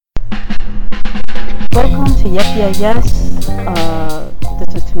Welcome to Yep Yeah Yes.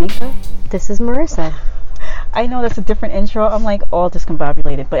 This is Tamika. This is Marissa. I know that's a different intro. I'm like all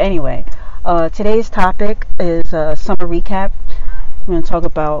discombobulated. But anyway, today's topic is summer recap. We're going to talk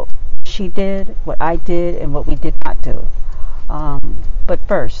about what she did, what I did, and what we did not do. But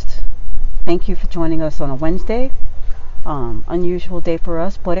first, thank you for joining us on a Wednesday. Unusual day for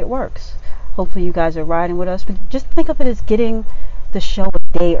us, but it works. Hopefully you guys are riding with us. But just think of it as getting the show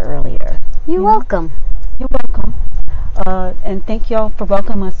a day earlier. You're welcome. You're welcome. And thank y'all for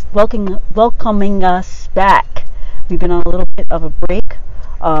welcoming us back. We've been on a little bit of a break.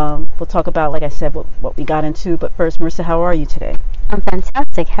 We'll talk about, like I said, what we got into. But first, Marissa, how are you today? I'm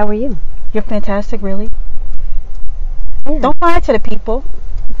fantastic. How are you? You're fantastic, really? Yeah. Don't lie to the people.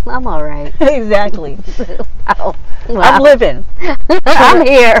 I'm all right. Exactly. Wow. I'm living. I'm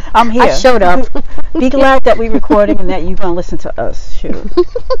here. I'm here. I showed up. Be glad that we're recording and that you're going to listen to us. Shoot.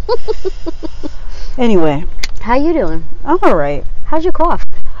 Anyway. How you doing? I'm all right. How's your cough?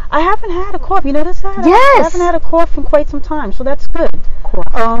 I haven't had a cough. You notice that? Yes. I haven't had a cough in quite some time, so that's good.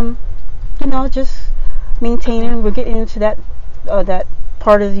 Cough. Just maintaining. We're getting into that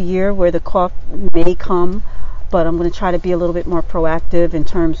part of the year where the cough may come, but I'm going to try to be a little bit more proactive in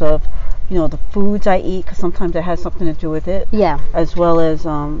terms of, the foods I eat, because sometimes it has something to do with it. Yeah. As well as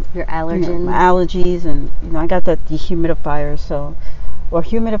your allergens. My allergies, and I got the dehumidifier, or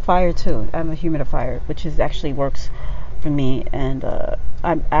humidifier too. I have a humidifier, which actually works for me, and I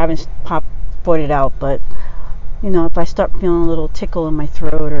haven't brought it out, but if I start feeling a little tickle in my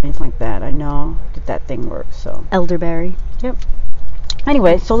throat or anything like that, I know that thing works. So elderberry. Yep.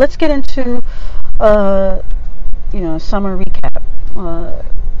 Anyway, so let's get into summer recap.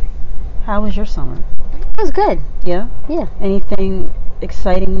 How was your summer? It was good. Yeah? Yeah. Anything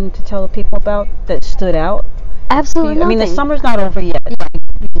exciting to tell people about that stood out? Absolutely nothing. I mean, the summer's not over yet. Yeah.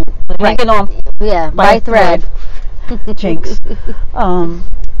 Hanging on. Yeah, by thread. Jinx.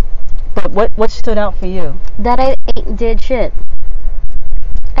 But what stood out for you? That I did shit.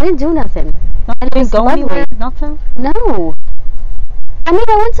 I didn't do nothing. You didn't go anywhere? Nothing? No. I mean,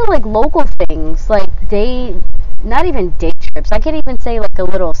 I went to like local things, like not even day trips. I can't even say like a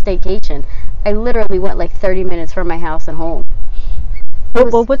little staycation. I literally went like 30 minutes from my house and home.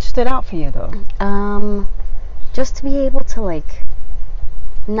 Well, what stood out for you though? Just to be able to like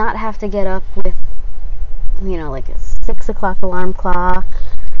not have to get up with, like a 6 o'clock alarm clock,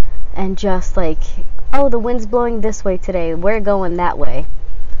 and just like, oh, the wind's blowing this way today, we're going that way,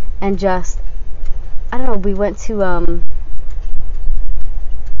 and just, I don't know,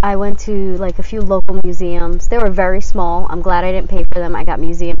 I went to like a few local museums. They were very small. I'm glad I didn't pay for them. I got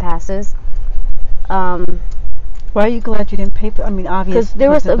museum passes. Why are you glad you didn't pay for? I mean, obviously.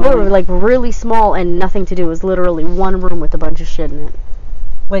 Because they were like really small and nothing to do. It was literally one room with a bunch of shit in it.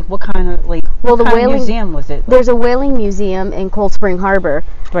 Like what kind of what kind of museum was it? There's a whaling museum in Cold Spring Harbor,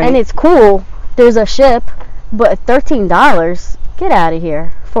 right. And it's cool. There's a ship, but $13. Get out of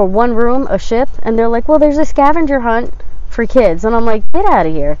here for one room, a ship, and they're like, well, there's a scavenger hunt for kids, and I'm like, get out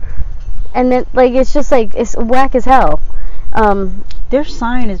of here. And then like it's just like it's whack as hell. Their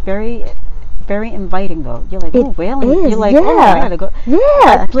sign is very, very inviting though. You're like, oh, whaling. You're like, yeah. Oh, I gotta go.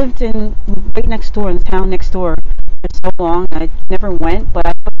 Yeah. I've lived right next door in the town next door for so long. I never went, but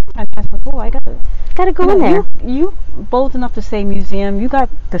I was like, oh, I gotta go in there. You bold enough to say museum. You got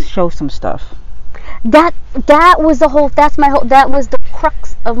to show some stuff. That was the whole. That was the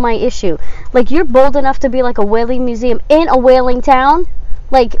crux of my issue. Like, you're bold enough to be like a whaling museum in a whaling town,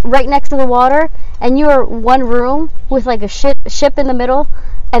 like right next to the water, and you're one room with like a ship in the middle,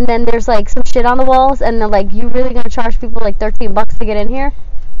 and then there's like some shit on the walls, and then like you really gonna charge people like $13 to get in here?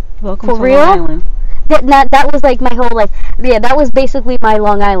 Welcome for to real? Long Island. That was like my whole that was basically my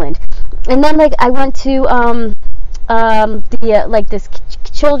Long Island. And then like I went to this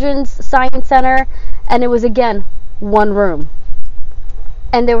children's science center, and it was again one room,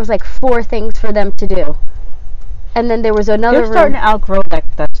 and there was like 4 things for them to do, and then there was another They're starting to outgrow that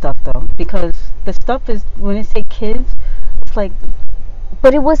stuff though, because the stuff is, when they say kids, it's like,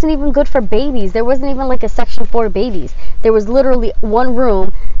 but it wasn't even good for babies. There wasn't even like a section for babies. There was literally one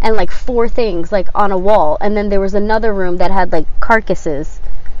room and like 4 things like on a wall, and then there was another room that had like carcasses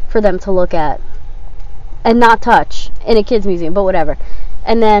for them to look at and not touch in a kids museum, but whatever.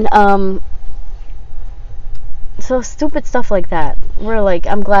 And then so stupid stuff like that. We're like,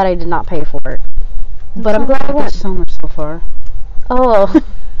 I'm glad I did not pay for it, but I'm glad I went. Summer so far. Oh.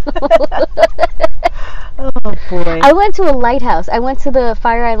 Oh boy. I went to a lighthouse. I went to the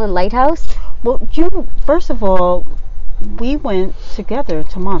Fire Island Lighthouse. Well, first of all, we went together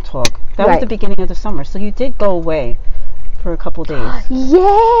to Montauk. That was the beginning of the summer, so you did go away for a couple days.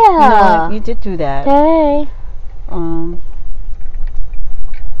 Yeah. Yeah. You did do that. Hey.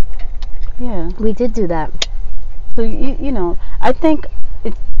 Yeah. We did do that. So you know, I think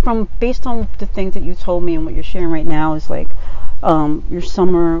it's from based on the things that you told me and what you're sharing right now is like, your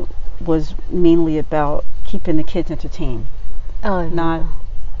summer was mainly about keeping the kids entertained, Oh. not,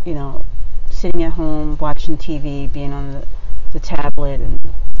 you know, sitting at home watching TV, being on the tablet. And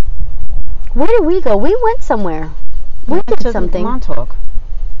where did we go? We went somewhere. We did something. Montauk.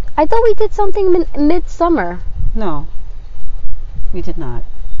 I thought we did something midsummer. No, we did not.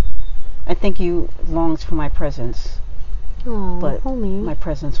 I think you longed for my presence, Oh, but homie. my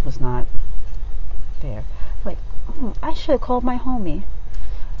presence was not there. Like, I should have called my homie.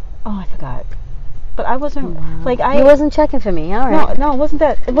 Oh, I forgot. But I wasn't You wasn't checking for me. All right. No, it wasn't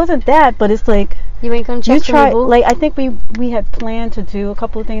that. It wasn't that. But it's like you ain't gonna check you for tried. me, boo? Like I think we had planned to do a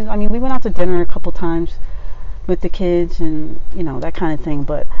couple of things. I mean, we went out to dinner a couple times with the kids and you know that kind of thing.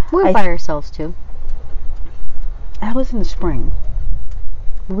 But we were by ourselves too. That was in the spring.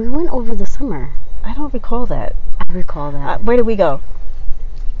 We went over the summer. I don't recall that. I recall that. Where did we go?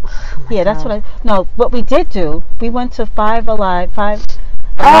 Oh yeah, that's what I. No, what we did do. We went to Five Alive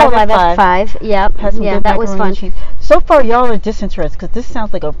at 5. Yep. Had some good that was fun. Cheese. So far, y'all are disinterested because this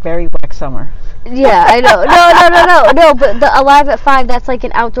sounds like a very whack summer. Yeah, I know. No. But the Alive at 5, that's like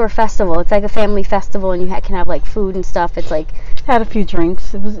an outdoor festival. It's like a family festival, and you can have like food and stuff. It's like had a few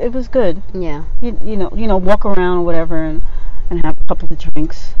drinks. It was good. Yeah. You know, walk around or whatever and have a couple of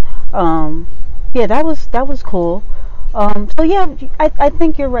drinks. Yeah, that was cool. So yeah, I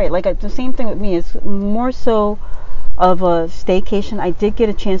think you're right. Like the same thing with me. It's more so of a staycation. I did get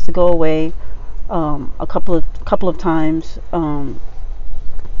a chance to go away a couple of times.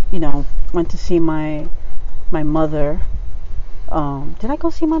 You know, went to see my mother. Did I go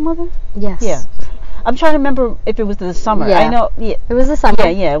see my mother? Yes. Yeah. I'm trying to remember if it was the summer. Yeah. I know. Yeah. It was the summer.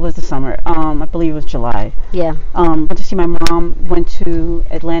 Yeah, it was the summer. I believe it was July. Yeah. Went to see my mom. Went to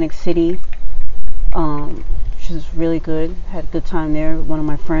Atlantic City. She was really good. Had a good time there. One of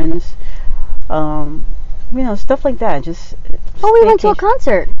my friends. You know, stuff like that. Just. We went to a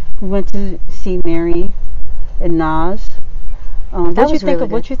concert. We went to see Mary and Nas. What you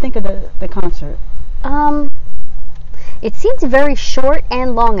think of the concert? It seemed very short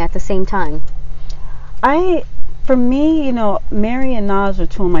and long at the same time. For me, you know, Mary and Nas are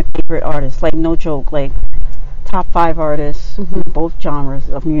two of my favorite artists. Like no joke, like top 5 artists in both genres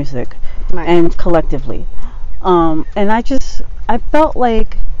of music, right. And collectively. And I felt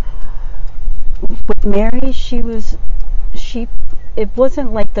like with Mary, it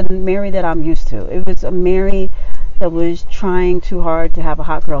wasn't like the Mary that I'm used to. It was a Mary that was trying too hard to have a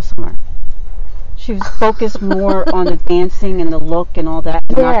hot girl summer. She was focused more on the dancing and the look and all that.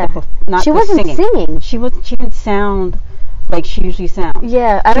 Yeah. Not she the wasn't singing. She didn't sound like she usually sounds.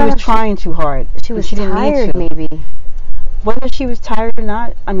 Yeah, she was trying too hard. She was didn't tired, maybe. Whether she was tired or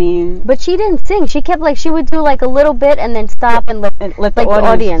not, I mean. But she didn't sing. She kept she would do like a little bit and then stop and let the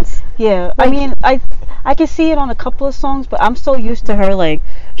audience. Yeah, I mean, I could see it on a couple of songs, but I'm so used to her like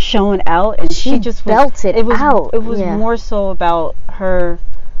showing out, and she just belted out. It was more so about her,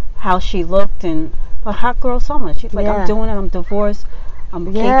 how she looked, and a hot girl summer. She's like, I'm doing it. I'm divorced. I'm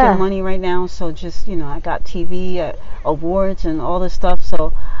making money right now, so just I got TV awards and all this stuff.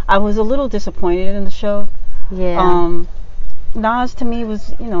 So I was a little disappointed in the show. Yeah. Nas to me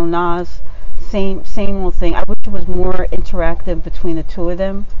was Nas, same old thing. I wish it was more interactive between the two of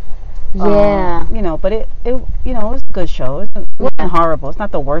them. Yeah. But it was a good show. It wasn't horrible. It's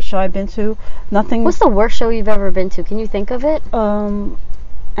not the worst show I've been to. Nothing. What's the worst show you've ever been to? Can you think of it?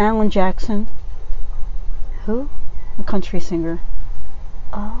 Alan Jackson. Who? A country singer.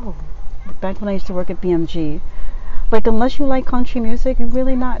 Oh. Back when I used to work at BMG. Like, unless you like country music, you're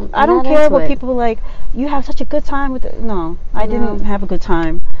really not. I don't care what people like. You have such a good time with it. No, I didn't have a good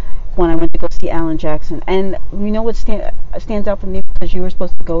time when I went to go see Alan Jackson. And you know what stands out for me, because you were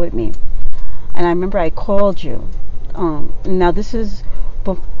supposed to go with me. And I remember I called you. Now this is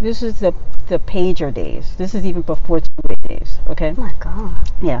the pager days. This is even before two-way days. Okay. Oh my God.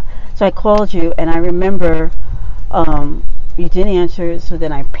 Yeah. So I called you, and I remember you didn't answer, so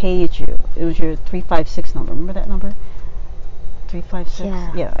then I paid you. It was your 356 number. Remember that number?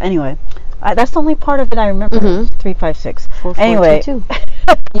 356. Yeah. Anyway, that's the only part of it I remember. 356. Anyway.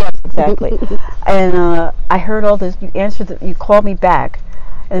 Yes, exactly. And I heard all this. You answered. You called me back,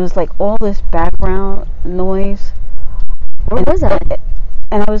 and it was like all this background noise. Where was I?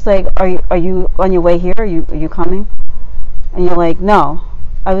 And I was like, "Are you on your way here? Are you coming?" And you're like, "No."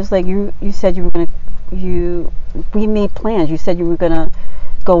 I was like, "You said you were gonna." We made plans. You said you were gonna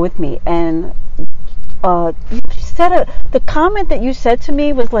go with me, and you said the comment that you said to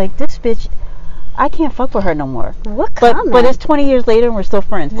me was like, this bitch, I can't fuck with her no more. What comment? But it's 20 years later and we're still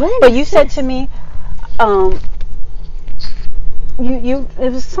friends. But you said to me, it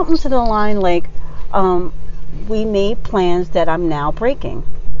was something to the line like, we made plans that I'm now breaking.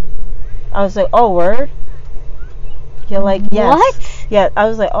 I was like, oh, word? You're like, yes. What? Yeah, I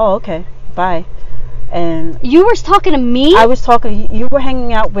was like, oh, okay, bye. And you were talking to me? I was talking, you were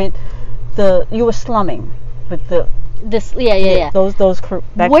hanging out with you were slumming with those crew.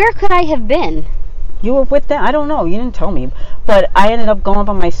 Where could I have been? You were with them. I don't know. You didn't tell me. But I ended up going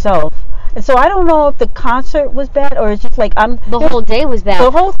by myself. And so I don't know if the concert was bad or it's just like the whole day was bad.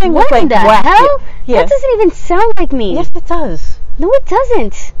 The whole thing was like what the hell? Yeah. That doesn't even sound like me. Yes, it does. No, it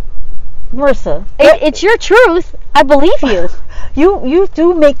doesn't. Marissa. It's your truth. I believe you. You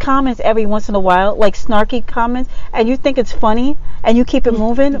do make comments every once in a while, like snarky comments, and you think it's funny, and you keep it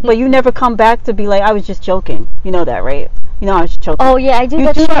moving, but you never come back to be like, I was just joking. You know that, right? You know I was joking. Oh, yeah, I do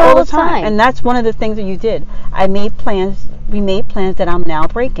that shit all the time. And that's one of the things that you did. We made plans that I'm now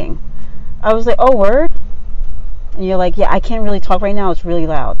breaking. I was like, oh, word? And you're like, yeah, I can't really talk right now. It's really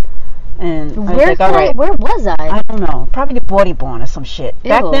loud. And I was like, all right. Where was I? I don't know. Probably the body born or some shit. Ew.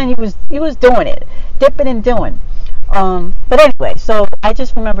 Back then, he was doing it. Dipping and doing. But anyway, so I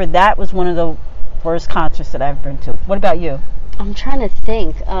just remember that was one of the worst concerts that I've been to. What about you? I'm trying to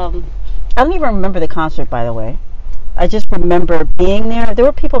think. I don't even remember the concert, by the way. I just remember being there. There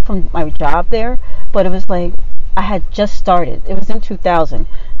were people from my job there, but it was like I had just started. It was in 2000.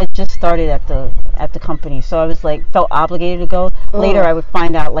 I just started at the company, so I was like felt obligated to go. Later, I would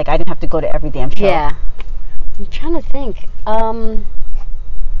find out like I didn't have to go to every damn show. Yeah. I'm trying to think.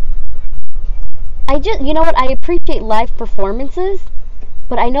 You know what? I appreciate live performances,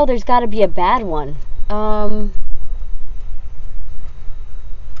 but I know there's got to be a bad one.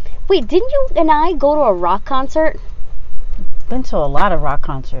 Wait, didn't you and I go to a rock concert? Been to a lot of rock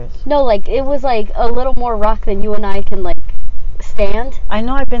concerts. No, like it was like a little more rock than you and I can like stand. I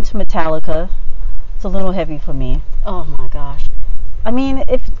know I've been to Metallica. It's a little heavy for me. Oh my gosh. I mean,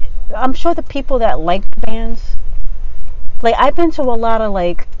 I'm sure the people that like bands, like I've been to a lot of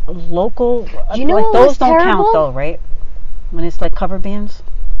like local. You know, like what those was don't terrible? count though, right? When it's like cover bands.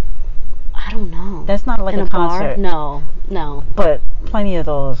 I don't know. That's not like in a concert. Bar? No. But plenty of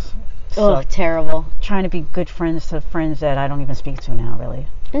those. Oh, terrible. Trying to be good friends to friends that I don't even speak to now, really.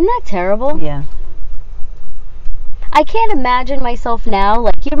 Isn't that terrible? Yeah. I can't imagine myself now.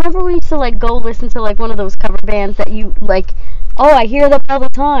 Like, you remember we used to like go listen to like one of those cover bands that you like, oh, I hear them all the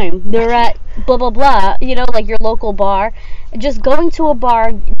time. They're at blah blah blah, you know, like your local bar. Just going to a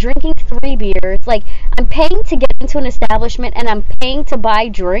bar, drinking 3 beers. Like, I'm paying to get into an establishment and I'm paying to buy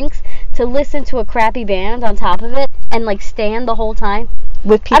drinks to listen to a crappy band on top of it and like stand the whole time.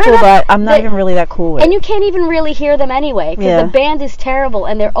 With people that I'm not even really that cool with. And you can't even really hear them anyway because the band is terrible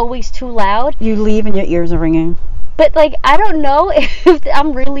and they're always too loud. You leave and your ears are ringing. But like, I don't know if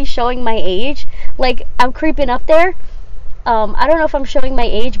I'm really showing my age. Like, I'm creeping up there. I don't know if I'm showing my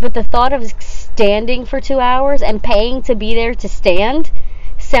age, but the thought of standing for 2 hours and paying to be there to stand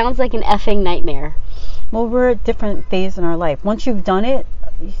sounds like an effing nightmare. Well, we're at different phase in our life. Once you've done it,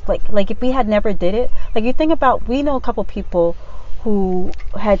 like if we had never did it, like you think about, we know a couple people who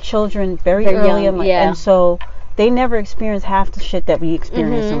had children very early in life, and so they never experienced half the shit that we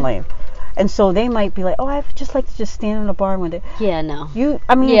experience in life. And so they might be like, oh, I'd just like to just stand in a bar one day. Yeah, no.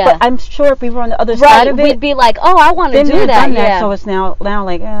 But I'm sure if we were on the other side of it, we'd be like, oh, I want to do that. Done that. So it's now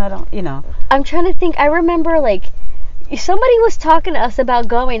like, I don't, you know. I'm trying to think. I remember like somebody was talking to us about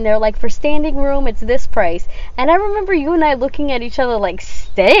going. They're like, for standing room, it's this price. And I remember you and I looking at each other like,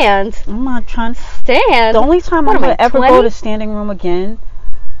 stand? I'm not trying to stand. The only time I'm going to ever go to standing room again,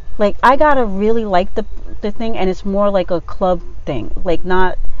 like, I got to really like the thing, and it's more like a club thing. Like,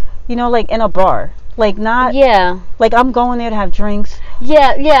 not, you know, like in a bar. Like, not, like I'm going there to have drinks.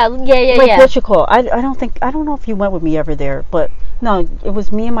 Yeah. Like, what you call? I don't know if you went with me ever there, but no, it was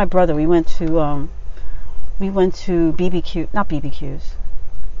me and my brother. We went to BBQ, not BBQs.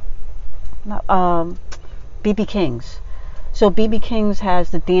 BB King's. So BB King's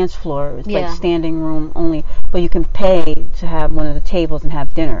has the dance floor. It's like standing room only, but you can pay to have one of the tables and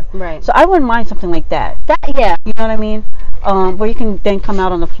have dinner. Right. So I wouldn't mind something like that. You know what I mean? Where you can then come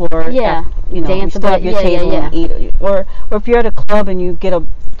out on the floor. Yeah. You know, dance you still have your table and eat. Or if you're at a club and you get a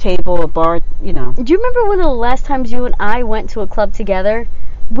table, a bar, you know. Do you remember one of the last times you and I went to a club together?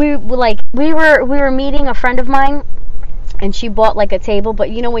 We were meeting a friend of mine, and she bought like a table, but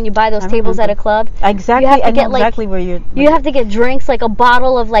you know when you buy those tables at a club, exactly, you have to get drinks. Like a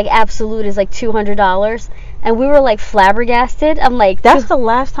bottle of like Absolute is like $200, and we were like flabbergasted. I'm like, That's the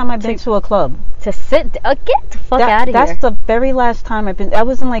last time I've been to a club. to sit. Get the fuck out of here. That's the very last time I've been. I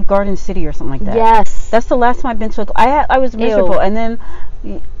was in like Garden City or something like that. Yes. That's the last time I've been to a club. I was miserable, Ew. and then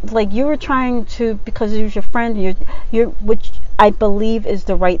like you were trying to, because it was your friend, which I believe is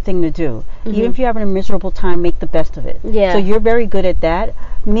the right thing to do. Even if you're having a miserable time, make the best of it. Yeah. So you're very good at that.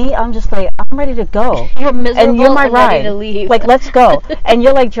 Me, I'm just like, I'm ready to go. You're miserable and you're my and ride. ready to leave. Like, let's go. And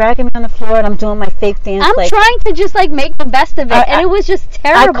you're like dragging me on the floor, and I'm doing my fake dance. I'm like, trying to just like make the best of it, and it was just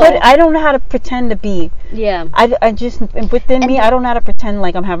terrible. I don't know how to pretend to be. Yeah. I just, within me, I don't know how to pretend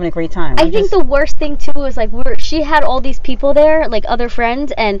like I'm having a great time. I think the worst thing too is like she had all these people there, like other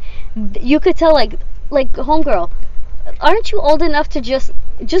friends, and you could tell like homegirl, aren't you old enough to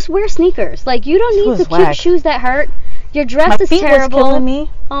just wear sneakers? Like, you don't need the cute shoes that hurt. Your dress is terrible. My feet was killing me.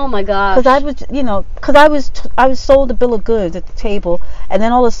 Oh my gosh. Because I was sold a bill of goods at the table, and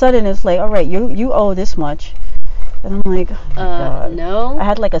then all of a sudden it's like, all right, you owe this much, and I'm like, oh my God. No. I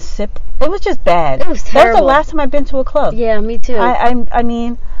had like a sip. It was just bad. It was terrible. That was the last time I've been to a club. Yeah, me too. I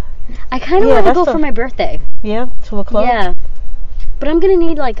mean, I kind of want to go for my birthday. Yeah, to a club. Yeah, but I'm gonna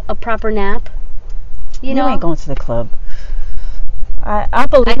need like a proper nap. You know, ain't going to the club. I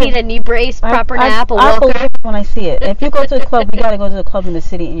believe I need a knee brace, proper nap, a walker. I believe it when I see it. If you go to the club, you gotta go to the club in the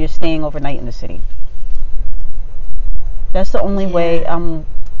city, and you're staying overnight in the city. That's the only way. I'm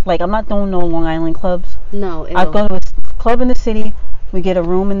not doing no Long Island clubs. No, I go to a club in the city. We get a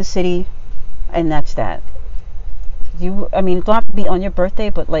room in the city, and that's that. It don't have to be on your birthday,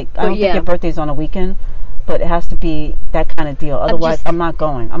 but like I don't think your birthday's on a weekend, but it has to be that kind of deal. Otherwise, I'm not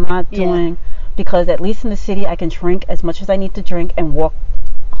going. I'm not doing. Because at least in the city, I can drink as much as I need to drink and walk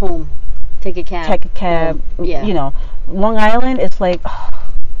home. Take a cab. Yeah. Long Island, it's like,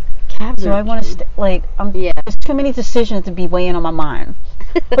 cabs. So I want to there's too many decisions to be weighing on my mind.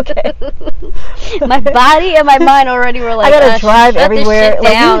 Okay. My body and my mind already were like, I gotta drive shut everywhere. This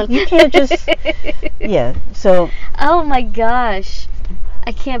shit down. You can't just. Yeah. So. Oh my gosh,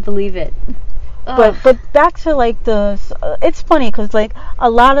 I can't believe it. But back to like it's funny because like a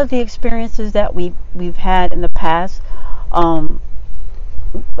lot of the experiences that we've had in the past, a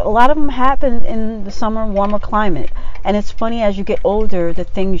lot of them happen in the summer warmer climate, and it's funny as you get older the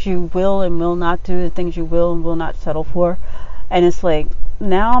things you will and will not do, the things you will and will not settle for, and it's like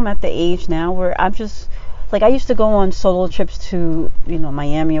now I'm at the age now where I'm just like I used to go on solo trips to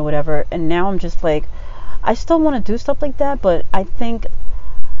Miami or whatever, and now I'm just like I still want to do stuff like that, but I think.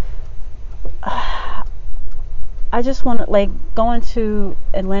 I just want to like going to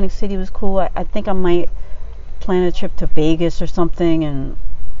Atlantic City was cool. I think I might plan a trip to Vegas or something, and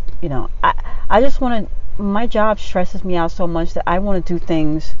I just want to. My job stresses me out so much that I want to do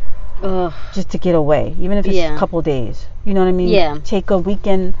things just to get away, even if it's a couple of days. You know what I mean? Yeah. Take a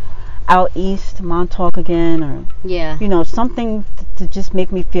weekend out east, Montauk again, or something to just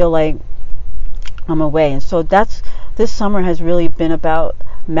make me feel like I'm away. And so this summer has really been about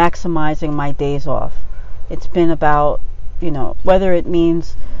maximizing my days off. It's been about whether it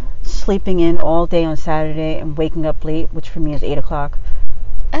means sleeping in all day on Saturday and waking up late, which for me is 8 o'clock.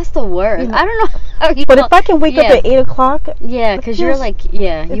 That's the worst. I don't know how you but if I can wake up at 8 o'clock, because you're like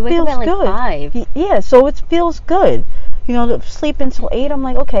you wake up at like good. 5. Yeah, so it feels good. To sleep until 8, I'm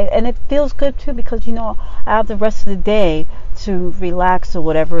like, okay, and it feels good too because I have the rest of the day to relax or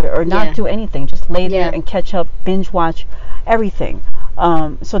whatever, or not do anything, just lay there and catch up, binge watch everything.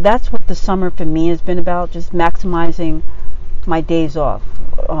 So that's what the summer for me has been about, just maximizing my days off,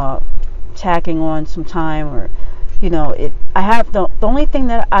 tacking on some time, or I have the only thing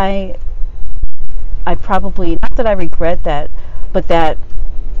that I probably, not that I regret that, but that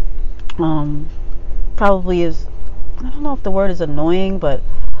probably is, I don't know if the word is annoying, but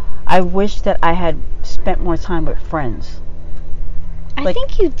I wish that I had spent more time with friends. I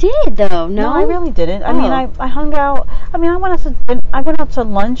think you did though. No, I really didn't. I mean, I hung out. I mean, I went out to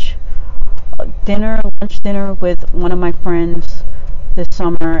lunch dinner with one of my friends this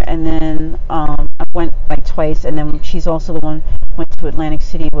summer, and then I went like twice, and then she's also the one I went to Atlantic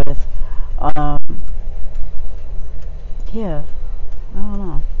City with. Yeah, I don't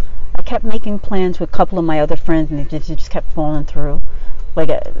know. I kept making plans with a couple of my other friends, and it just kept falling through. Like,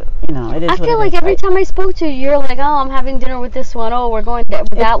 it is. I feel like every time I spoke to you, you're like, oh, I'm having dinner with this one. Oh, we're going with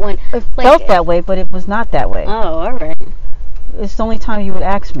that one. It felt that way, but it was not that way. Oh, all right. It's the only time you would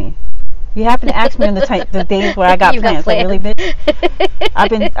ask me. You happen to ask me on the days where I got plans. Like, really, bitch?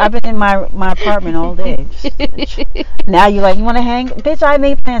 I've been in my apartment all day. Now you want to hang? Bitch, I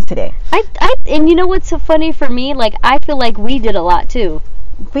made plans today. And you know what's so funny for me? Like, I feel like we did a lot too.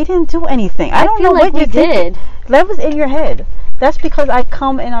 We didn't do anything. I don't know what you did. That was in your head. That's because I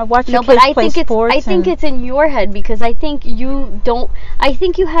come and I watch your kids play sports. I think it's in your head because I think you don't. I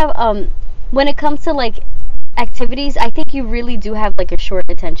think you have when it comes to like activities, I think you really do have like a short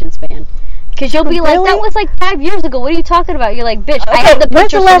attention span. Because you'll be like, that was like 5 years ago. What are you talking about? You're like, bitch, I have the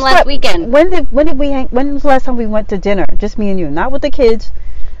pictures from last weekend. When was the last time we went to dinner? Just me and you, not with the kids.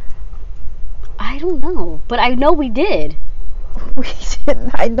 I don't know, but I know we did. We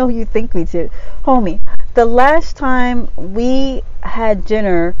didn't. I know you think we did, homie. The last time we had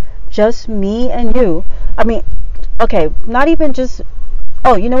dinner, just me and you. I mean, okay, not even just.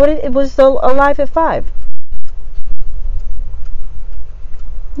 Oh, you know what? It was the Alive at 5.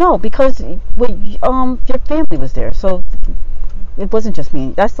 No, because your family was there, so it wasn't just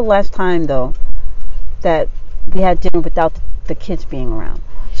me. That's the last time though that we had dinner without the kids being around.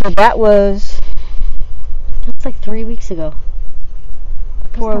 So that was like 3 weeks ago.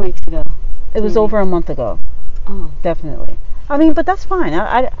 4 weeks ago. It was over a month ago. Oh, definitely. I mean, but that's fine.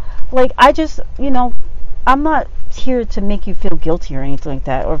 I just, I'm not here to make you feel guilty or anything like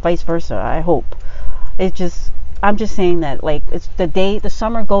that, or vice versa. I hope. I'm just saying that, like, it's the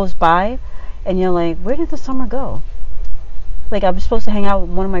summer goes by, and you're like, where did the summer go? Like, I was supposed to hang out with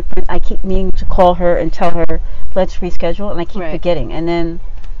one of my friends. I keep meaning to call her and tell her, let's reschedule, and I keep forgetting. And then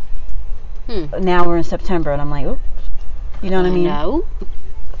now we're in September, and I'm like, oops. You know what I mean? No.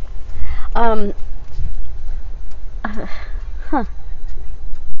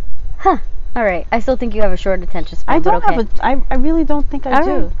 All right. I still think you have a short attention span. I really don't think I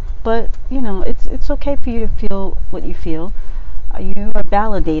do. Right. But, it's okay for you to feel what you feel. You are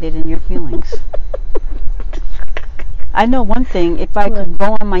validated in your feelings. I know one thing. If I could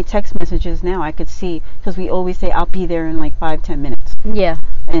go on my text messages now, I could see, because we always say, I'll be there in like 5-10 minutes. Yeah.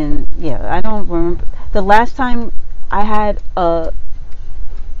 And, I don't remember. The last time I had a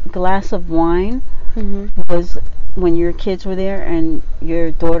glass of wine was when your kids were there and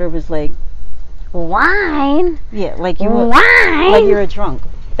your daughter was like, wine? Yeah, like you were, wine? Like you're a drunk.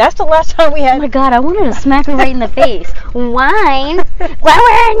 That's the last time we had. Oh my God, I wanted to smack her right in the face. Wine? Why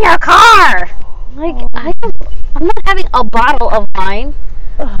we're in your car? Like, I'm not having a bottle of wine.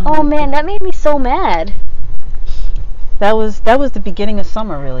 Oh man, that made me so mad. That was the beginning of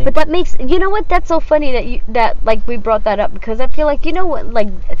summer, really. But that makes, you know what? That's so funny that like we brought that up, because I feel like, you know what, like,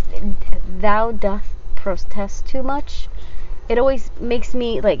 thou doth protest too much. It always makes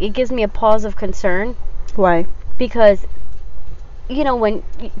me, like, it gives me a pause of concern. Why? Because,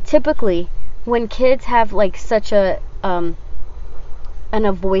 typically when kids have like such an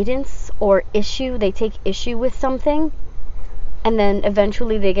avoidance or issue, they take issue with something, and then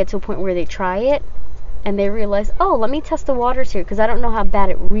eventually they get to a point where they try it and they realize, oh, let me test the waters here because I don't know how bad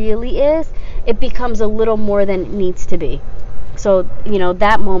it really is. It becomes a little more than it needs to be. So,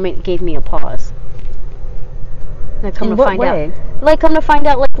 that moment gave me a pause. Like, come to find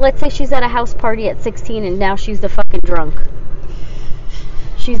out, like, let's say she's at a house party at 16 and now she's the fucking drunk.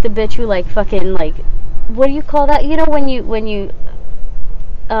 She's the bitch who, like, fucking, like, what do you call that? When you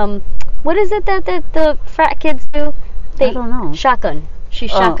what is it that the frat kids do? I don't know. Shotgun.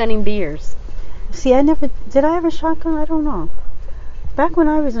 She's shotgunning beers. See, did I ever shotgun? I don't know. Back when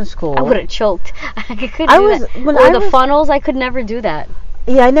I was in school, I would have choked. I couldn't do that. The funnels, I could never do that.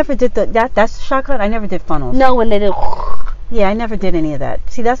 Yeah, I never did that's shotgun. I never did funnels. No, when they did. Yeah, I never did any of that.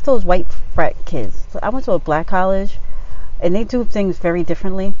 See, that's those white frat kids. I went to a black college, and they do things very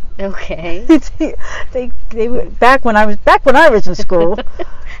differently. Okay. they back when I was in school,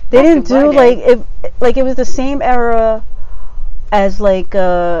 they didn't do it was the same era as like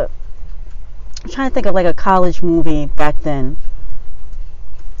I'm trying to think of like a college movie back then.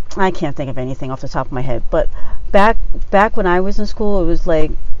 I can't think of anything off the top of my head, but back when I was in school, it was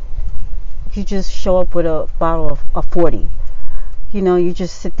like you just show up with a bottle of 40. You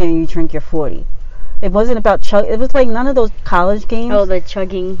just sit there and you drink your 40. It wasn't about chug. It was like none of those college games. Oh, the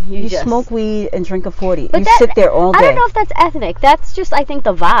chugging. You just smoke weed and drink a 40. But you sit there all day. I don't know if that's ethnic. That's just, I think,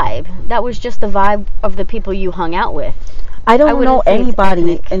 the vibe. That was just the vibe of the people you hung out with. I don't know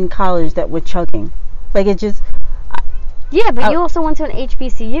anybody in college that was chugging. Like, it just... Yeah, but you also went to an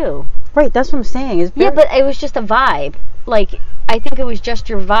HBCU. Right, that's what I'm saying. Yeah, but it was just a vibe. Like, I think it was just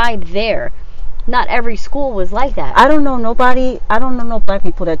your vibe there. Not every school was like that. I don't know no black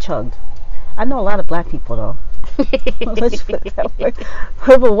people that chugged. I know a lot of black people, though. Let's put it that way.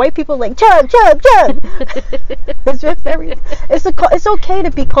 But white people like, chug, chug, chug. It's okay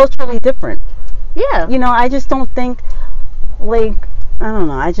to be culturally different. Yeah. I just don't think, like, I don't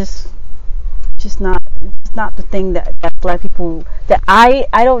know, just not the thing that black people, that I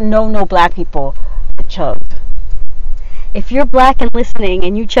don't know no black people that chugged. If you're black and listening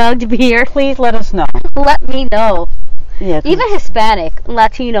and you chugged beer, please let us know. Let me know. Yeah. Even Hispanic,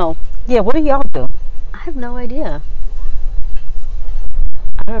 Latino. Yeah, what do y'all do? I have no idea.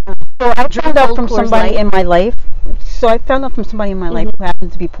 I don't know. So I Drink found out Cold from Coors somebody Light. in my life. So I found out from somebody in my life who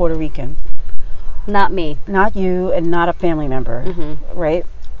happens to be Puerto Rican. Not me. Not you and not a family member, Mm-hmm. right?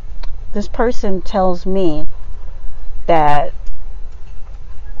 This person tells me that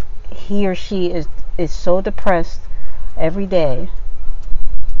he or she is so depressed every day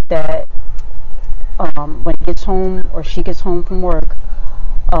that when he gets home or she gets home from work,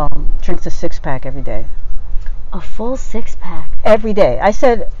 drinks a 6-pack every day. A full 6-pack? Every day. I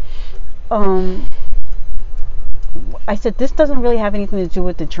said, this doesn't really have anything to do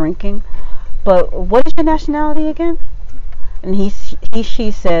with the drinking, but what is your nationality again? And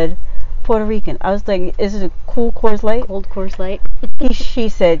she said, Puerto Rican. I was like, is it a cool Coors Light? Cold Coors Light. She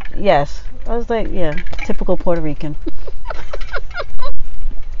said, yes. I was like, yeah, typical Puerto Rican.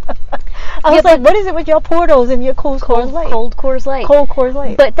 I was like, what is it with your Portos and your Cold Coors Light? Cold Coors Light. Cold Coors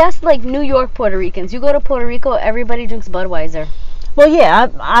Light. But that's like New York Puerto Ricans. You go to Puerto Rico, everybody drinks Budweiser. Well, yeah,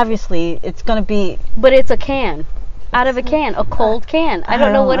 obviously it's gonna be. But it's a can. Out of a can, a cold can. I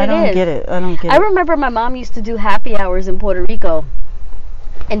don't know what it is. I don't get it. I remember my mom used to do happy hours in Puerto Rico,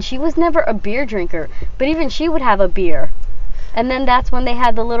 and she was never a beer drinker, but even she would have a beer. And then that's when they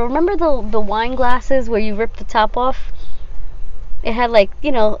had the little, remember the wine glasses where you rip the top off? It had like,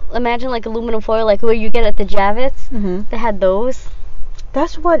 imagine like aluminum foil, like where you get at the Javits. Mm-hmm. They had those.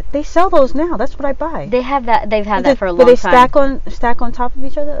 That's what they sell those now. That's what I buy. They have that. They've had that for a long time. But they stack on top of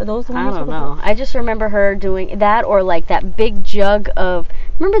each other? Are those the ones? I don't know. I just remember her doing that, or like that big jug of.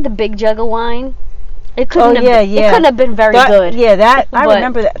 Remember the big jug of wine? It couldn't. It couldn't have been very good. Yeah, that I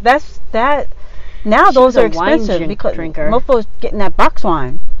remember that. That's that. Now those are expensive because mofo's getting that box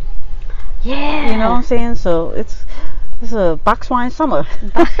wine. Yeah. You know what I'm saying? So it's a box wine summer.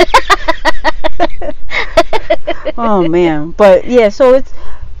 Oh man, but yeah, so it's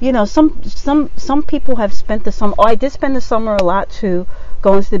some people have spent the summer. Oh, I did spend the summer a lot too,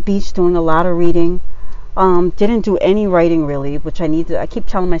 going to the beach, doing a lot of reading. Didn't do any writing really, which I keep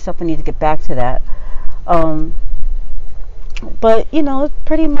telling myself I need to get back to that. But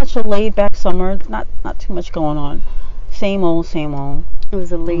pretty much a laid back summer. Not too much going on. Same old. It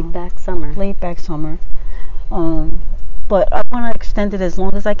was a laid back summer. Laid back summer. But I want to extend it as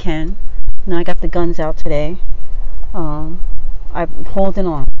long as I can. I got the guns out today. I'm holding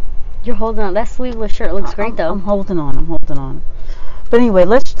on. You're holding on. That sleeveless shirt looks great, though. I'm holding on. But anyway,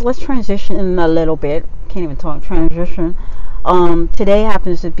 let's transition in a little bit. Can't even talk. Transition. Today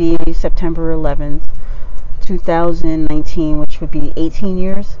happens to be September 11th, 2019, which would be 18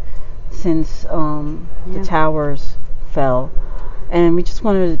 years since the towers fell. And we just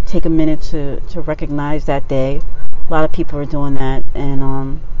wanted to take a minute to recognize that day. A lot of people are doing that,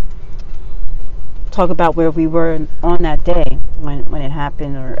 and talk about where we were on that day when it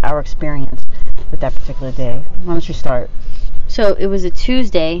happened, or our experience with that particular day. Why don't you start? So it was a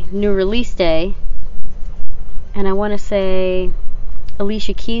Tuesday, new release day, and I want to say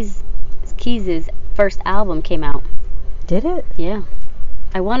Alicia Keys' first album came out. Did it? Yeah.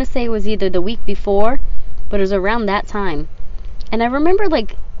 I want to say it was either the week before, but it was around that time. And I remember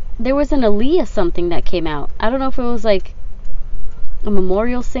like there was an Aaliyah something that came out. I don't know if it was like a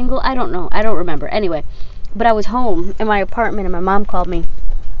memorial single. I don't know. I don't remember. Anyway, but I was home in my apartment and my mom called me.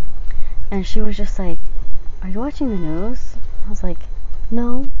 And she was just like, "Are you watching the news?" I was like,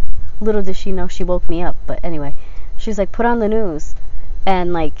 "No." Little did she know she woke me up. But anyway, she's like, "Put on the news."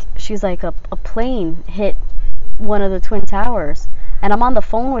 And like, she's like, a plane hit one of the Twin Towers. And I'm on the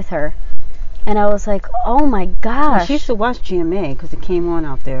phone with her. And I was like, oh my gosh. She used to watch GMA because it came on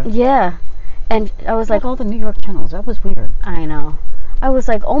out there. Yeah. And I was like, all the New York channels. That was weird. I know. I was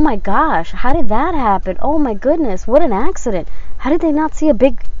like, oh my gosh, how did that happen? Oh my goodness, what an accident. How did they not see a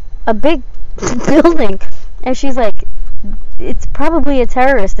big building? And she's like, it's probably a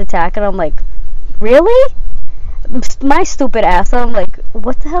terrorist attack. And I'm like, really? My stupid ass. I'm like,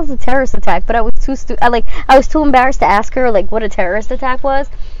 what the hell's a terrorist attack? But I was too I was too embarrassed to ask her like what a terrorist attack was.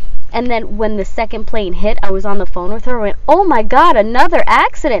 And then when the second plane hit, I was on the phone with her and went, oh my God, another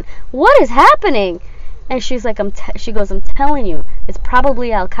accident. What is happening? And she's like, she goes, I'm telling you, it's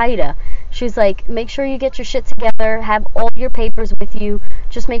probably Al-Qaeda. She's like, make sure you get your shit together, have all your papers with you.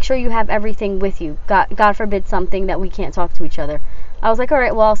 Just make sure you have everything with you. God forbid something that we can't talk to each other. I was like, all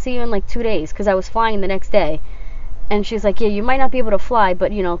right, well, I'll see you in like 2 days, because I was flying the next day. And she's like, yeah, you might not be able to fly,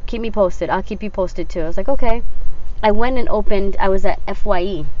 but, keep me posted. I'll keep you posted, too. I was like, okay. I went and I was at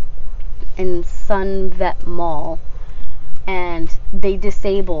FYE in Sunvet Mall, and they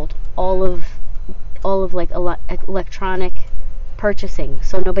disabled all of like electronic purchasing,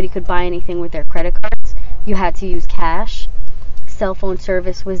 so nobody could buy anything with their credit cards. you had to use cash. Cell phone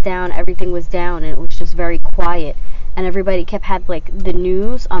service was down, everything was down, and it was just very quiet. And everybody had like the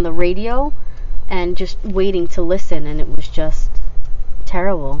news on the radio and just waiting to listen, and it was just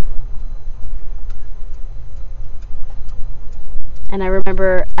terrible. And I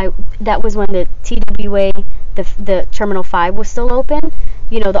remember that was when the TWA, the Terminal 5 was still open,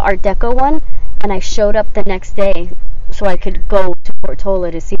 the Art Deco one, and I showed up the next day so I could go to Portola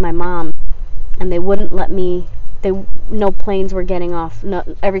to see my mom, and they wouldn't let me. No planes were getting off. No,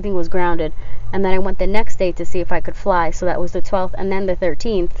 everything was grounded. And then I went the next day to see if I could fly. So that was the 12th and then the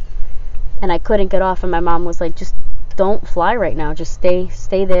 13th. And I couldn't get off. And my mom was like, just don't fly right now. Just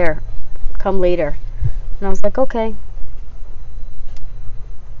stay there. Come later. And I was like, okay.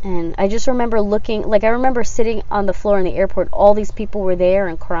 And I just remember I remember sitting on the floor in the airport. All these people were there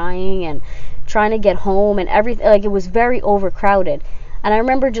and crying and trying to get home and everything. Like, it was very overcrowded. And I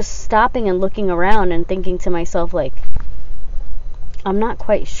remember just stopping and looking around and thinking to myself, like, I'm not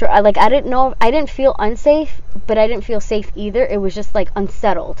quite sure. I didn't know. I didn't feel unsafe, but I didn't feel safe either. It was just, like,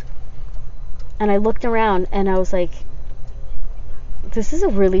 unsettled. And I looked around and I was like, this is a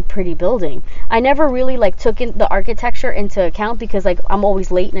really pretty building. I never really, like, took in the architecture into account because, like, I'm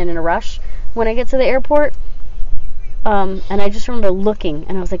always late and in a rush when I get to the airport. And I just remember looking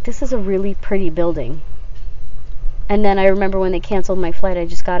and I was like, this is a really pretty building. And then I remember when they canceled my flight, I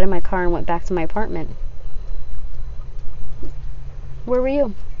just got in my car and went back to my apartment. Where were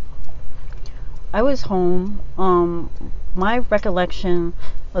you? I was home. My recollection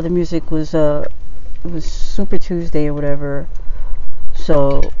of the music was it was Super Tuesday or whatever.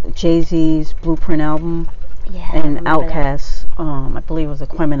 So Jay-Z's Blueprint album and Outkast, I believe it was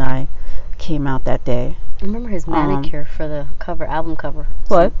Aquemini, came out that day. I remember his manicure for the album cover.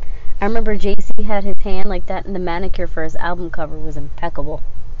 What? I remember Jay-Z had his hand like that, and the manicure for his album cover was impeccable.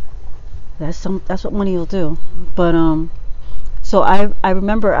 That's what money will do. But so I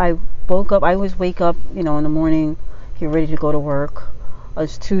remember I woke up. I always wake up, in the morning, get ready to go to work. It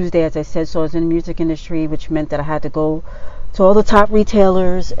was Tuesday, as I said, so I was in the music industry, which meant that I had to go to all the top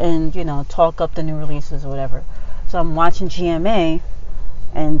retailers and talk up the new releases or whatever. So I'm watching GMA,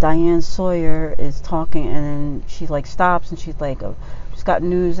 and Diane Sawyer is talking, and then she like stops and she's like, she's got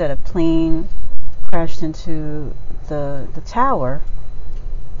news that a plane crashed into the tower,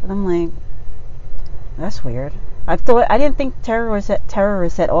 and I'm like, that's weird. I didn't think terrorists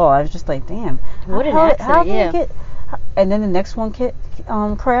at all. I was just like, damn, what an accident! How did it get? And then the next one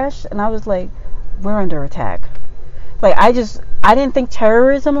crashed, and I was like, we're under attack. Like, I didn't think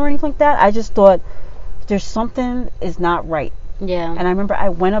terrorism or anything like that. I just thought there's something is not right. Yeah. And I remember I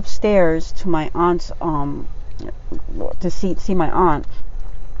went upstairs to my aunt's to see my aunt,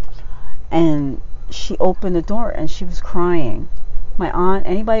 and she opened the door and she was crying. My aunt,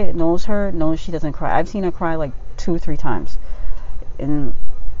 anybody that knows her knows she doesn't cry. I've seen her cry like 2 or 3 times in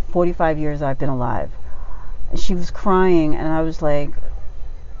 45 years I've been alive. And she was crying, and I was like,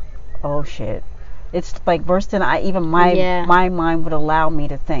 oh shit. It's like worse than my mind would allow me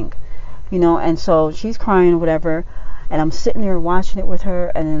to think, and so she's crying or whatever, and I'm sitting there watching it with her,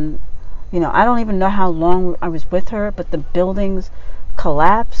 and then, I don't even know how long I was with her, but the buildings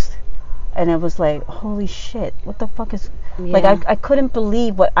collapsed, and it was like, holy shit, what the fuck is, like, I couldn't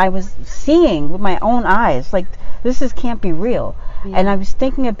believe what I was seeing with my own eyes, like, can't be real. And I was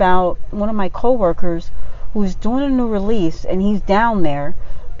thinking about one of my coworkers who's doing a new release, and he's down there,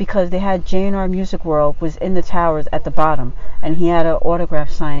 because they had J&R Music World was in the towers at the bottom, and he had an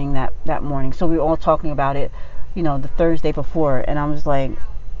autograph signing that morning. So we were all talking about it, the Thursday before, and I was like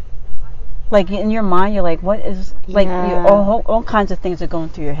in your mind, you're like, what is, like, all kinds of things are going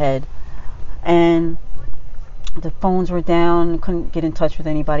through your head, and the phones were down, couldn't get in touch with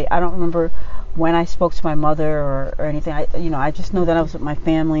anybody. I don't remember when I spoke to my mother or anything. I just know that I was with my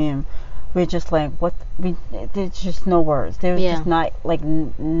family, and we're just like, there's just no words. There was just not, like,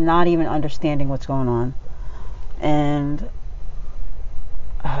 not even understanding what's going on. And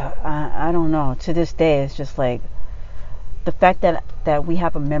I don't know. To this day, it's just like, the fact that we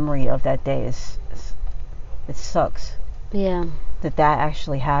have a memory of that day it sucks. Yeah. That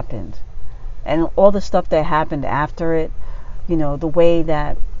actually happened. And all the stuff that happened after it, the way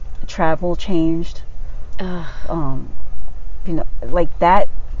that travel changed. Like that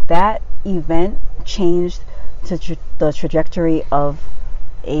event changed the trajectory of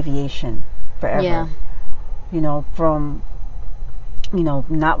aviation forever. Yeah. From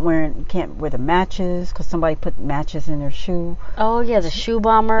can't wear the matches because somebody put matches in their shoe. Oh yeah, the shoe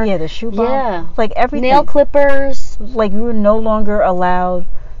bomber. Yeah, the shoe bomber. Yeah, like everything. Nail clippers. Like, you were no longer allowed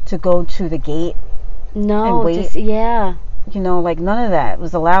to go to the gate. No, and wait. like none of that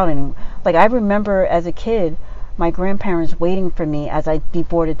was allowed anymore. Like I remember as a kid, my grandparents waiting for me as I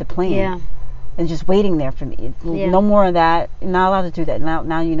deboarded the plane. Yeah. And just waiting there for me. Yeah. No more of that. Not allowed to do that.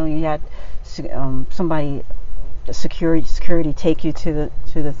 Now you had somebody, security take you to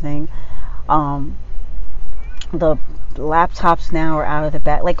the thing. The laptops now are out of the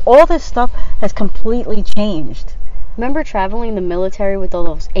bag. Like all this stuff has completely changed. Remember traveling the military with all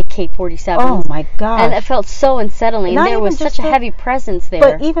those AK-47s? Oh my god! And it felt so unsettling. There was such a heavy presence there.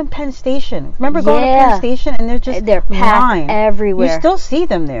 But even Penn Station. Remember going to Penn Station and they're packed everywhere. You still see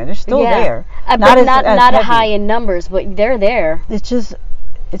them there. They're still there. But not as high in numbers, but they're there. It's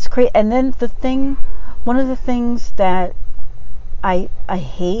crazy. And then one of the things that I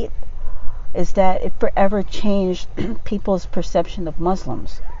hate is that it forever changed people's perception of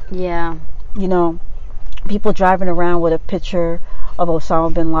Muslims. Yeah. People driving around with a picture of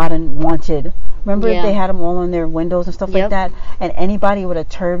Osama bin Laden wanted. Remember they had them all on their windows and stuff like that? And anybody with a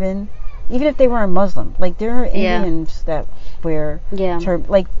turban, even if they weren't Muslim, like there are Indians that wear turban.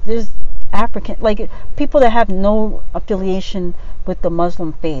 Like there's African, like people that have no affiliation with the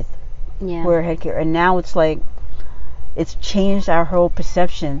Muslim faith wear headgear. And now it's like, it's changed our whole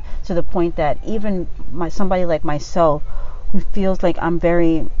perception to the point that even somebody like myself, who feels like I'm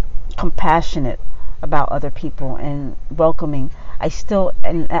very compassionate about other people and welcoming, I still,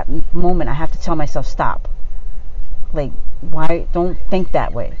 in that moment, I have to tell myself, stop. Like, why? Don't think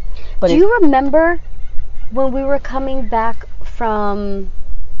that way. But do you remember when we were coming back from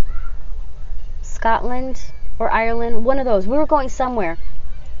Scotland or Ireland? One of those. We were going somewhere.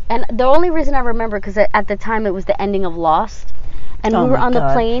 And the only reason I remember, because at the time it was the ending of Lost. And we were on the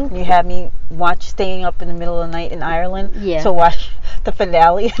plane. You had me staying up in the middle of the night in Ireland to watch the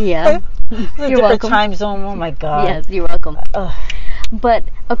finale. Yeah. You're welcome. Time zone. Oh my god. Yes, you're welcome. But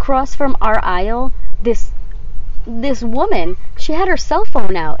across from our aisle, this woman, she had her cell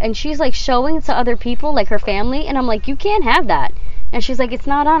phone out and she's like showing it to other people, like her family, and I'm like, you can't have that. And she's like, it's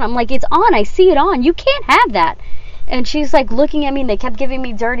not on. I'm like, it's on. I see it on. You can't have that. And she's like looking at me and they kept giving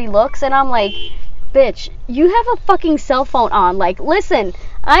me dirty looks, and I'm like, bitch, you have a fucking cell phone on. Like, listen,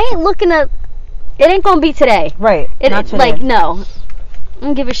 I ain't looking at, it ain't gonna be today. Right. Not today. Like, no. I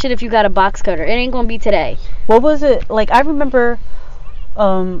don't give a shit if you got a box cutter. It ain't gonna be today. What was it? Like, I remember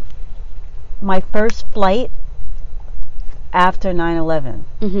my first flight after 9/11.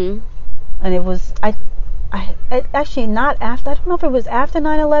 Mm-hmm. And it was, I actually not after, I don't know if it was after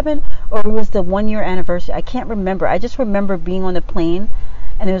 9/11 or it was the 1 year anniversary. I can't remember. I just remember being on the plane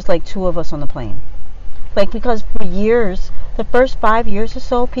and it was like two of us on the plane. Like, because for years, the first 5 years or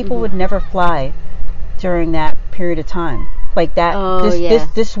so, people would never fly during that period of time. Like that,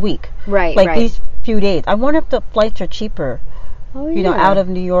 this week. Right, like these few days. I wonder if the flights are cheaper. Oh, yeah. Out of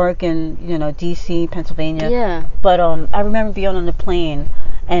New York and, D.C., Pennsylvania. Yeah. But I remember being on the plane,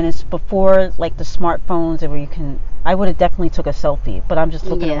 and it's before, like, the smartphones where you can, I would have definitely took a selfie, but I'm just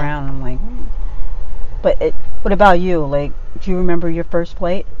looking around, and I'm like, But what about you? Like, do you remember your first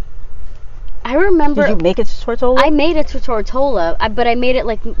flight? I remember. Did you make it to Tortola? I made it to Tortola, but I made it,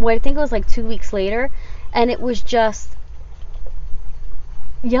 like, I think it was, like, 2 weeks later, and it was just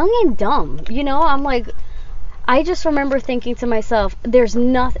young and dumb, I'm like, I just remember thinking to myself, there's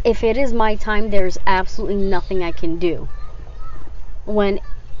nothing, if it is my time, there's absolutely nothing I can do. When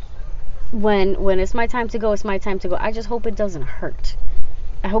it's my time to go, it's my time to go. I just hope it doesn't hurt.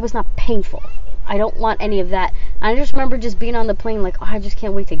 I hope it's not painful. I don't want any of that. I just remember just being on the plane like, I just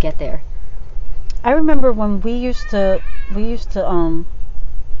can't wait to get there. I remember when we used to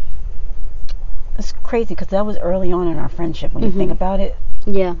it's crazy because that was early on in our friendship when you think about it.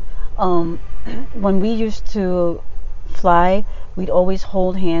 Yeah. When we used to fly, we'd always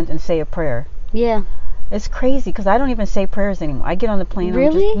hold hands and say a prayer. Yeah. It's crazy because I don't even say prayers anymore. I get on the plane.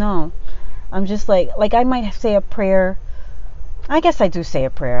 Really? I'm just like I might say a prayer. I guess I do say a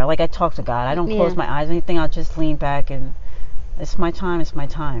prayer. Like I talk to God. I don't close my eyes or anything. I'll just lean back and it's my time. It's my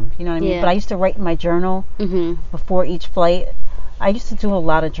time. You know what I mean? Yeah. But I used to write in my journal before each flight. I used to do a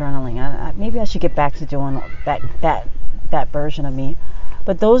lot of journaling. Maybe I should get back to doing that version of me.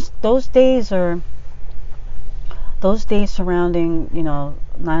 But those days surrounding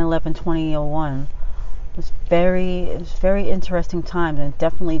 9/11, 2001 was very interesting time, and it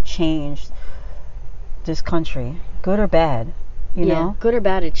definitely changed this country, good or bad. You know, good or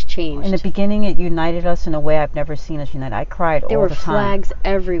bad, it's changed. In the beginning, it united us in a way I've never seen us united. I cried all the time. There were flags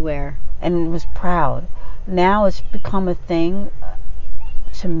everywhere, and was proud. Now it's become a thing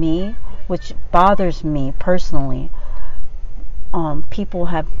to me, which bothers me personally. A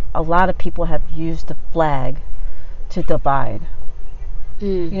lot of people have used the flag to divide.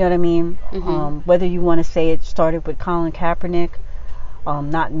 You know what I mean? Whether you want to say it started with Colin Kaepernick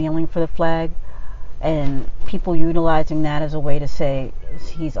not kneeling for the flag, and people utilizing that as a way to say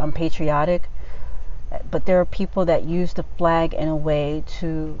he's unpatriotic. But there are people that use the flag in a way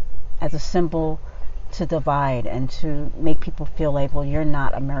as a symbol to divide and to make people feel like, well, you're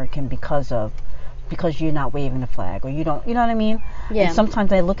not American because you're not waving the flag, or you don't, you know what I mean? Yeah. And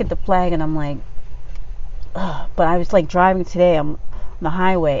sometimes I look at the flag and I'm like, ugh. But I was like driving today on the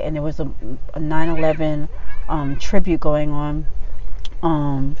highway, and there was a 9/11 tribute going on.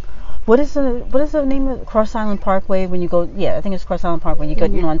 What is the name of Cross Island Parkway when you go? Yeah, I think it's Cross Island Park when you go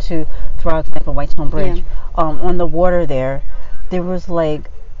onto Throgs Lake or Whitestone Bridge. Yeah. On the water there was like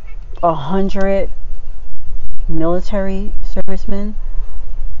 100 military servicemen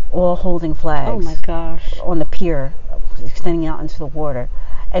all holding flags. Oh my gosh. On the pier, extending out into the water.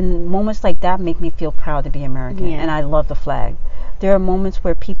 And moments like that make me feel proud to be American. Yeah. And I love the flag. There are moments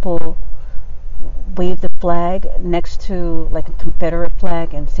where people wave the flag next to like a Confederate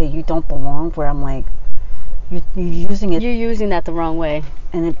flag and say you don't belong, where I'm like, you're using it. You're using that the wrong way.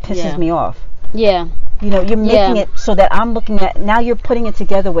 And it pisses me off. Yeah. You know, you're making it so that I'm looking at, now you're putting it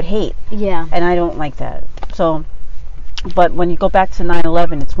together with hate. Yeah. And I don't like that. So, but when you go back to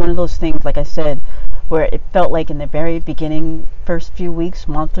 9/11, it's one of those things, like I said, where it felt like in the very beginning, first few weeks,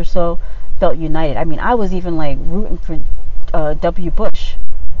 month or so, felt united. I mean, I was even like rooting for W. Bush.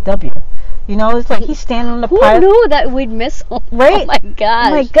 You know, it's like he's standing on the Who knew that we'd miss him? Right? Oh my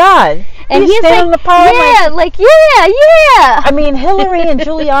gosh. Oh my God. And he's standing like, on the power. Yeah. I mean, Hillary and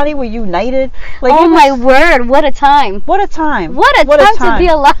Giuliani were united. Like, oh my word, what a time. What a time. What a time to be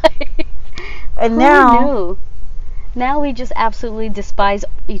alive. And Who knew? Now we just absolutely despise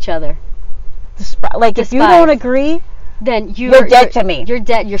each other. If you don't agree, then you're dead to me. You're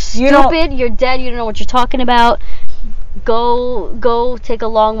dead. You're stupid. You're dead. You don't know what you're talking about. Go take a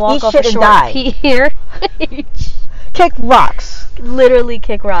long walk off a short pier. Kick rocks. Literally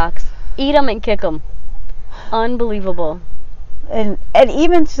kick rocks. Eat them and kick them. Unbelievable. And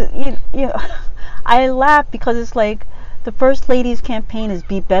even you know, I laugh because it's like the First Lady's campaign is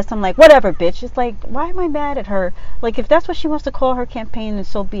Be Best. I'm like, whatever, bitch. It's like, why am I mad at her? Like, if that's what she wants to call her campaign, then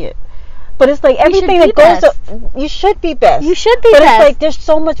so be it. But it's like everything that goes you should be best. You should be best. But it's like there's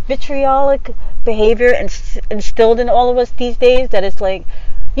so much vitriolic behavior instilled in all of us these days that it's like,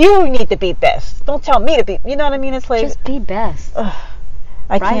 you need to be best. Don't tell me to be. You know what I mean? It's like, just be best.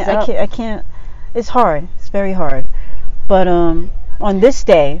 I can't. It's hard. It's very hard. But on this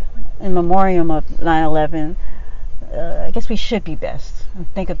day, in memoriam of 9/11, I guess we should be best and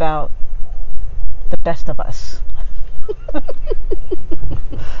think about the best of us.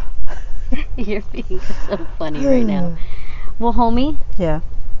 You're being so funny right now. Well, homie. Yeah.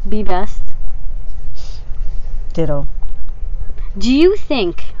 Be best. Ditto. Do you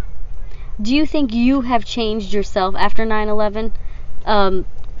think you have changed yourself after 9/11?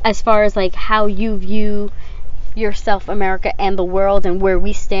 As far as like how you view yourself, America, and the world, and where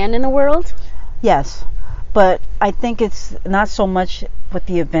we stand in the world? Yes. But I think it's not so much with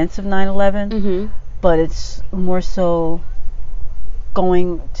the events of 9/11, but it's more so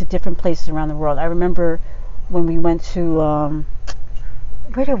going to different places around the world. I remember when we went to,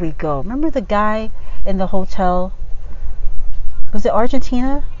 where did we go? Remember the guy in the hotel? Was it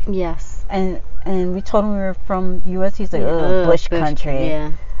Argentina? Yes. And we told him we were from U.S. He's like, Bush country.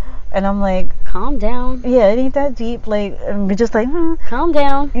 Yeah. And I'm like, calm down. Yeah, it ain't that deep. Like, and we're just like, calm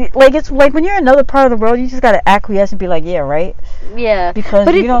down. Like, it's like when you're in another part of the world, you just gotta acquiesce and be like, yeah, right. Yeah. Because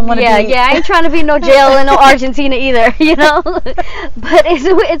you don't want to be. Yeah, I ain't trying to be no jail in no Argentina either, you know. But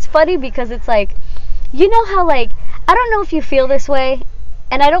it's funny because it's like, you know how like, I don't know if you feel this way,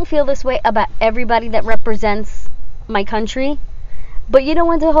 and I don't feel this way about everybody that represents my country. But you know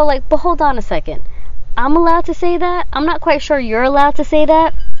when the whole like, but hold on a second, I'm allowed to say that? I'm not quite sure you're allowed to say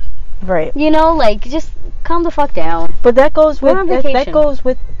that. Right. You know, like, just calm the fuck down. But that goes with that goes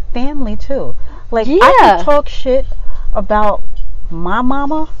with family too. Like, I can talk shit about my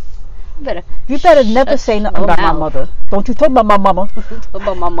mama. You better never say nothing about my mother. Don't you talk about my mama. Talk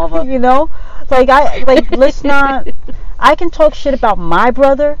about my mother. You know, let's not. I can talk shit about my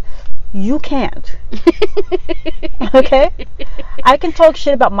brother. You can't. Okay? I can talk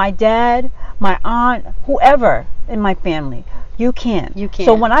shit about my dad, my aunt, whoever in my family. You can't. You can't.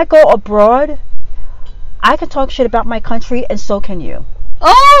 So when I go abroad, I can talk shit about my country, and so can you.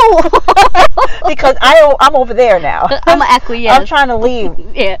 Oh! Because I'm over there now. I'm acquiesce. I'm trying to leave.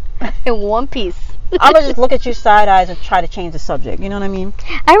 Yeah, in one piece. I'm gonna just look at you side eyes and try to change the subject. You know what I mean?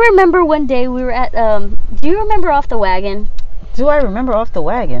 I remember one day we were at. Do you remember Off the Wagon? Do I remember Off the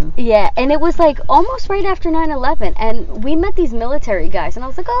Wagon? Yeah, and it was like almost right after 9/11, and we met these military guys, and I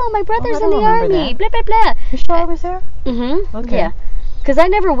was like, oh, my brother's in the army, blah, blah, blah. You sure I was there? Mm-hmm. Okay. Yeah, because I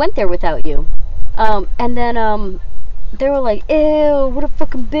never went there without you. And then they were like, ew, what a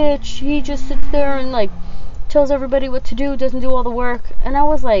fucking bitch. He just sits there and like tells everybody what to do, doesn't do all the work. And I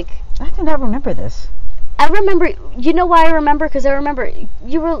was like, I do not remember this. I remember, you know why I remember? Because I remember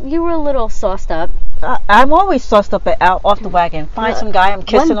you were a little sauced up. I'm always sauced up Off the Wagon. Find some guy I'm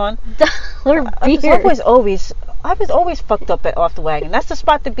kissing on. $1 beer. I was always fucked up at Off the Wagon. That's the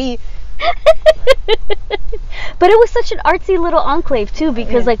spot to be. But it was such an artsy little enclave too,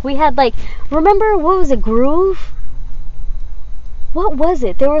 because like we had like, remember, what was it, Groove? What was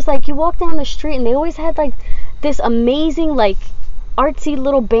it? There was like, you walk down the street and they always had like this amazing like artsy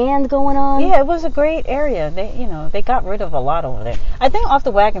little band going on. Yeah, it was a great area. They got rid of a lot over there. I think Off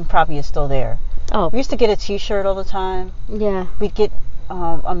the Wagon probably is still there. Oh. We used to get a T-shirt all the time. Yeah. We'd get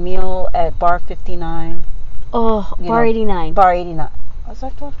a meal at Bar 59. Oh, Bar 89. Bar 89. Was I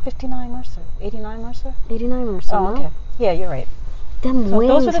thought 59 Mercer? 89 Mercer? 89 Mercer. Oh, okay. Yeah, you're right. Them wings,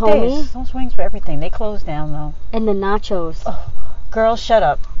 those were the homie. days. Those wings were everything. They closed down though. And the nachos. Oh, girl, shut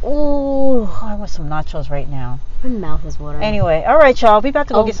up. Ooh. Oh, I want some nachos right now. My mouth is watering. Anyway, all right, y'all. We about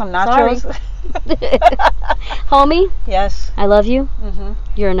to go get some nachos. Homie. Yes. I love you. Mhm.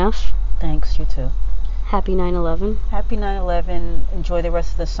 You're enough. Thanks. You too. Happy 9/11. Happy 9/11. Enjoy the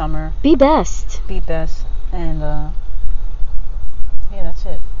rest of the summer. Be best. Be best. And yeah, that's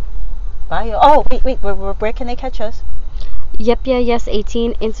it. Bye. Oh, wait. Where can they catch us? Yep, yeah, yes,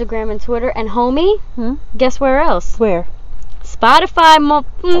 18, Instagram and Twitter. And homie, guess where else? Where? Spotify.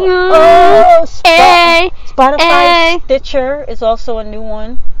 Spotify. Hey. Stitcher is also a new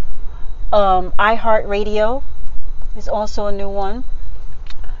one. iHeartRadio is also a new one.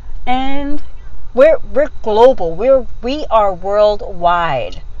 And we're global. We are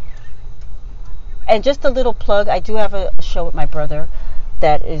worldwide. And just a little plug, I do have a show with my brother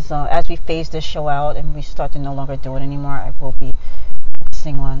that is, as we phase this show out and we start to no longer do it anymore, I will be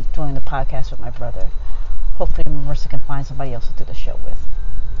focusing on doing the podcast with my brother. Hopefully Marissa can find somebody else to do the show with.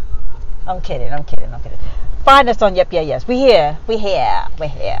 I'm kidding. Find us on Yep Yeah Yes. We here.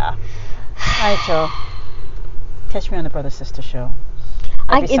 Alright, y'all. Catch me on the Brother Sister show.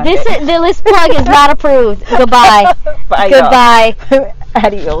 This plug is not approved. Goodbye. Bye, Goodbye.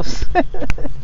 Adios.